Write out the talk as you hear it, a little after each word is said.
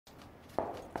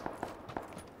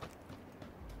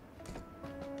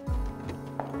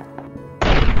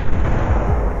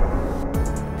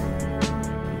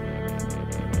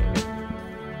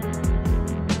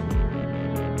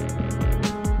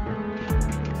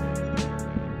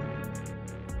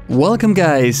Welcome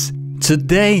guys!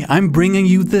 Today I'm bringing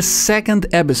you the second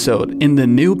episode in the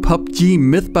new PUBG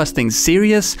Myth Busting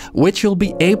series, which you'll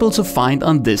be able to find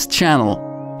on this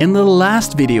channel. In the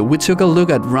last video we took a look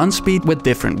at run speed with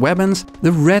different weapons,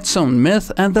 the red zone myth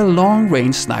and the long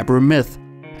range sniper myth.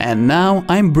 And now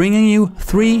I'm bringing you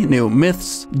 3 new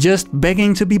myths just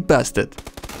begging to be busted.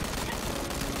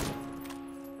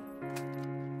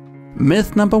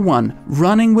 Myth number 1.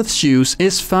 Running with shoes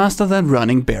is faster than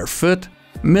running barefoot.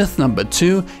 Myth number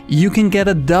 2. You can get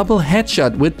a double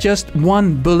headshot with just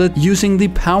 1 bullet using the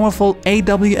powerful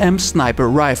AWM sniper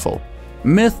rifle.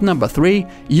 Myth number 3.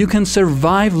 You can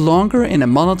survive longer in a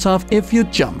Molotov if you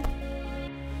jump.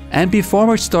 And before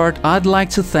we start, I'd like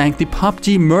to thank the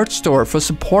PUBG merch store for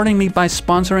supporting me by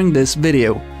sponsoring this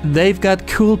video. They've got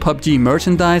cool PUBG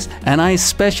merchandise and I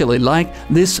especially like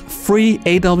this free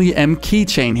AWM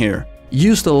keychain here.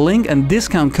 Use the link and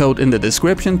discount code in the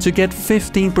description to get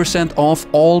 15% off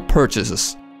all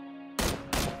purchases.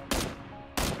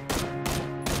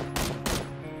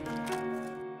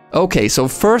 Okay, so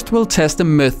first we'll test the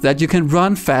myth that you can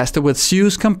run faster with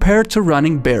shoes compared to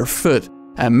running barefoot.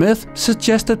 A myth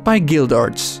suggested by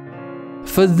Guildarts.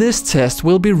 For this test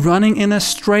we'll be running in a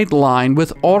straight line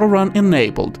with autorun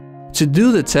enabled. To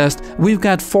do the test we've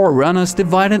got 4 runners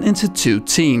divided into 2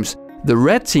 teams. The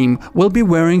red team will be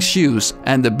wearing shoes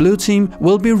and the blue team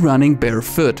will be running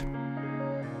barefoot.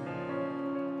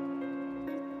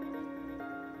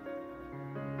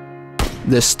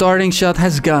 The starting shot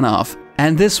has gone off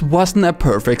and this wasn't a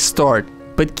perfect start.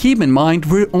 But keep in mind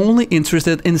we're only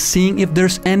interested in seeing if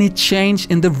there's any change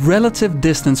in the relative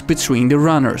distance between the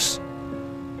runners.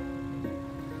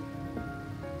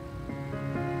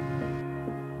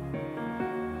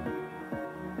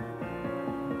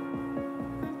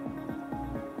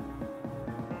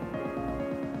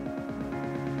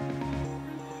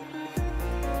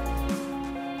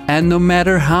 And no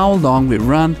matter how long we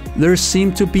run, there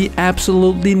seemed to be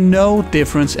absolutely no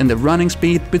difference in the running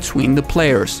speed between the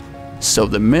players. So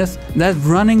the myth that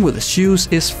running with shoes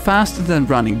is faster than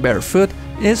running barefoot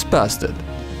is busted.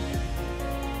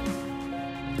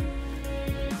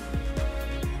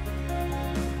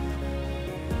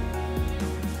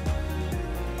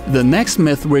 The next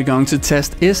myth we're going to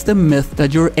test is the myth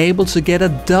that you're able to get a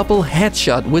double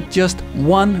headshot with just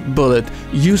 1 bullet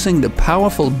using the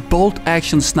powerful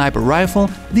bolt-action sniper rifle,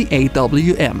 the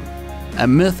AWM. A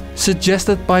myth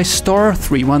suggested by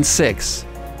Star316.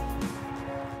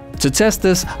 To test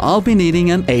this, I'll be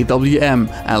needing an AWM,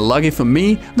 and lucky for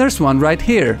me, there's one right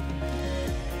here.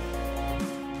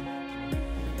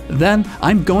 Then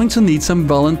I'm going to need some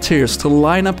volunteers to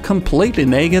line up completely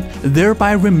naked,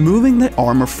 thereby removing the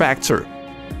armor factor.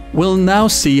 We'll now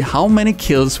see how many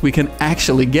kills we can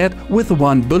actually get with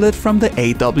 1 bullet from the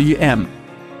AWM.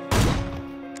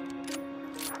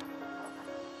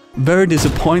 Very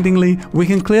disappointingly, we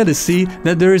can clearly see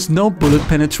that there is no bullet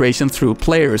penetration through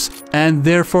players, and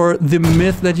therefore the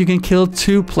myth that you can kill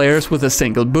 2 players with a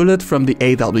single bullet from the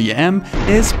AWM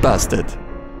is busted.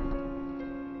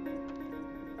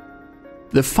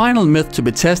 The final myth to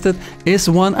be tested is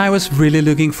one I was really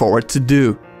looking forward to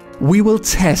do. We will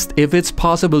test if it's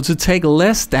possible to take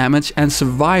less damage and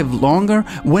survive longer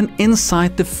when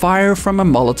inside the fire from a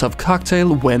Molotov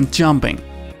cocktail when jumping.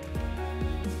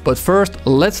 But first,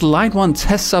 let's light one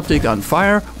test subject on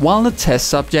fire while the test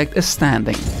subject is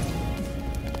standing.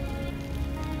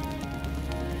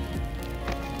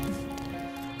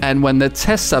 And when the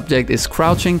test subject is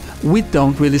crouching, we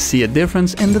don't really see a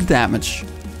difference in the damage.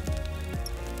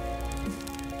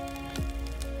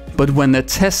 But when the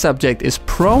test subject is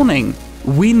proning,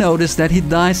 we notice that he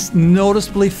dies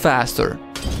noticeably faster.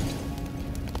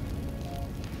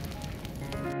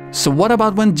 So what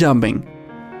about when jumping?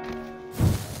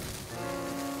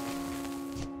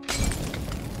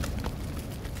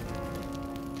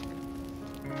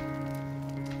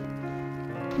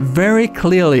 Very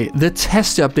clearly, the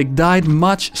test subject died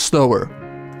much slower.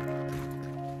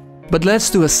 But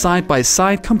let's do a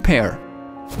side-by-side compare.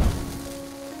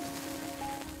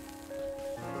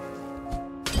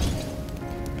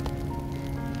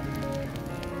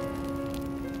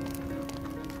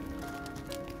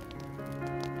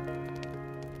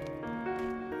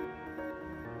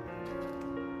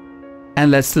 And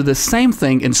let's do the same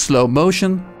thing in slow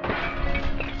motion.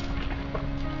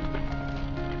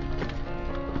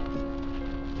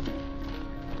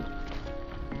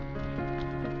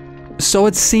 So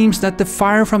it seems that the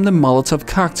fire from the Molotov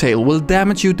cocktail will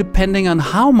damage you depending on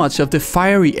how much of the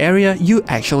fiery area you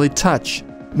actually touch.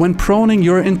 When proning,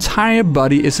 your entire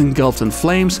body is engulfed in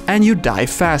flames and you die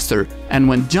faster. And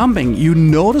when jumping, you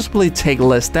noticeably take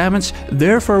less damage,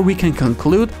 therefore we can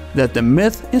conclude that the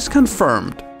myth is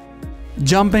confirmed.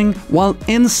 Jumping while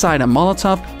inside a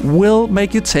Molotov will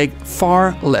make you take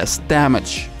far less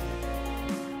damage.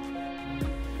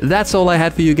 That's all I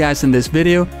had for you guys in this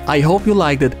video. I hope you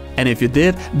liked it, and if you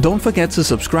did, don't forget to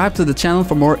subscribe to the channel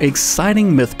for more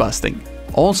exciting myth busting.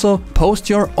 Also, post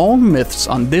your own myths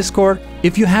on Discord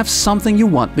if you have something you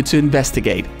want me to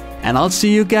investigate. And I'll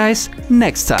see you guys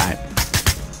next time.